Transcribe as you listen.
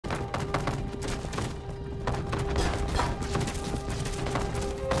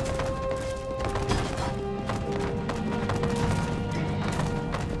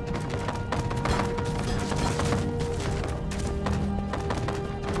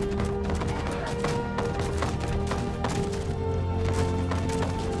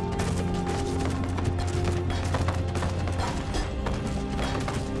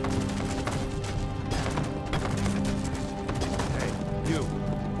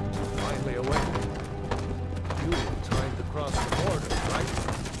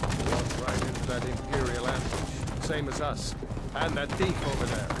that Imperial ambush, same as us. And that thief over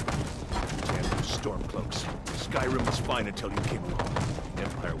there. Damn those Stormcloaks. Skyrim was fine until you came along.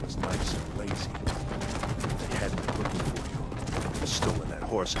 Empire was nice and lazy. They hadn't been looking for you. Stolen that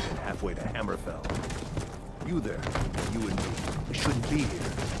horse and been halfway to Hammerfell. You there, you and me, we shouldn't be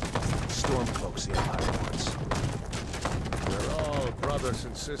here. Stormcloaks the Empire wants. We're all brothers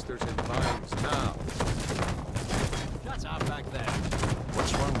and sisters in binds now. Shut up back there.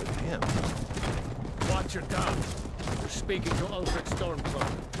 What's wrong with him? Watch your tongue. You're speaking to Ulfric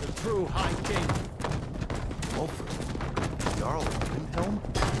Stormcloak, the true High King. Ulfric? Jarl of Windhelm?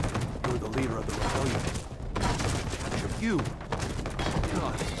 You're the leader of the rebellion. Captured you.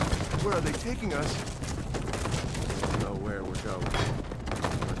 God, where are they taking us? We don't know where we're going,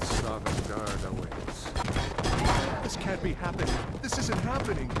 but Sovngarde awaits. This can't be happening. This isn't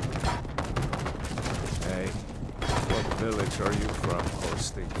happening. Hey, what village are you from, horse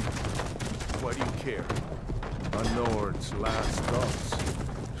thief? Why do you care? A Nord's last thoughts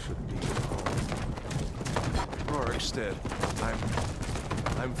should be your home. Rorikstead.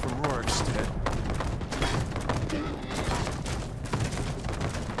 I'm from Rorikstead.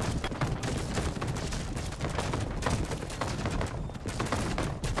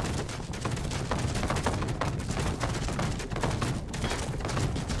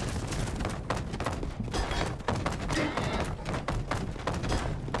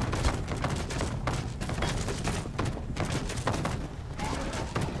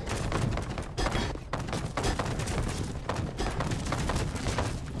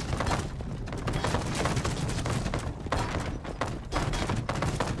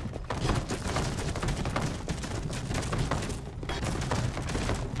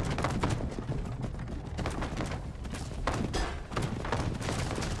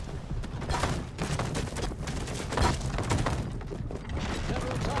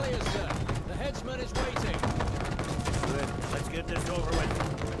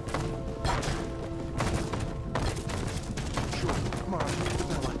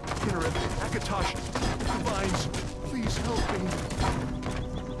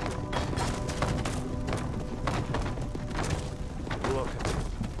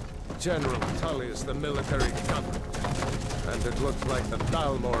 General Tullius the military governor, and it looks like the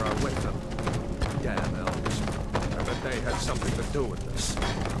Thalmor are with them. Damn elves. I bet they had something to do with this.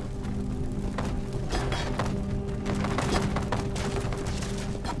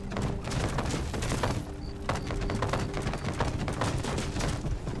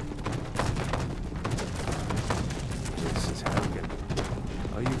 This is Helgen.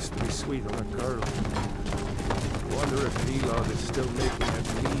 I used to be sweet on a girl. Wonder if Elon is still making a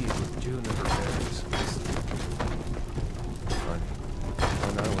mead with juniper berries. Funny.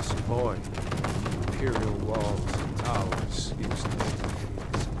 When I was a boy, imperial walls and towers used to make me feel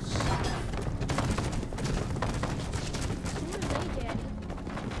so safe. Who are they, Daddy?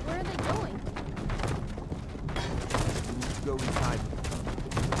 Where are they going? Go inside.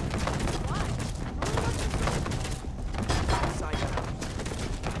 Why? Inside the house.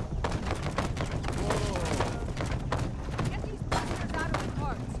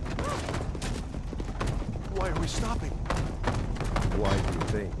 Why are we stopping? Why do you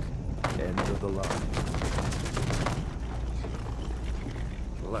think? End of the line.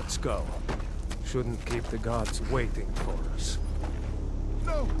 Let's go. Shouldn't keep the gods waiting for us.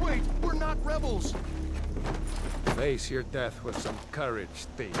 No, wait! We're not rebels! Face your death with some courage,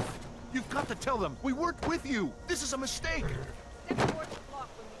 thief. You've got to tell them! We weren't with you! This is a mistake! Step towards the block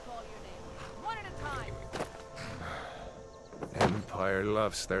when we call your name. One at a time. Empire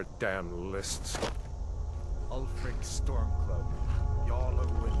loves their damn lists. Ulfric Stormcloak, Jarl of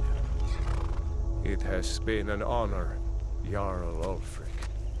Windhelm. It has been an honor, Jarl Ulfric.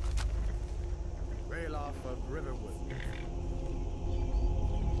 Ralof of Riverwood.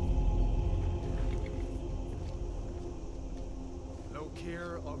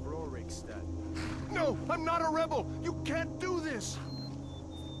 Lokir of Rorikstead. No! I'm not a rebel! You can't do this!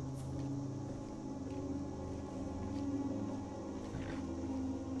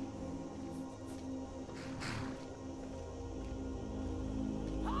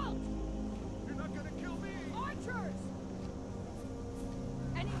 Halt! You're not gonna kill me! Archers!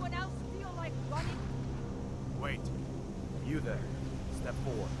 Anyone else feel like running? Wait. You there. Step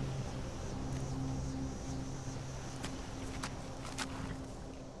forward.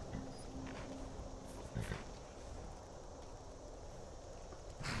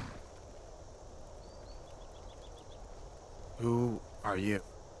 Who are you?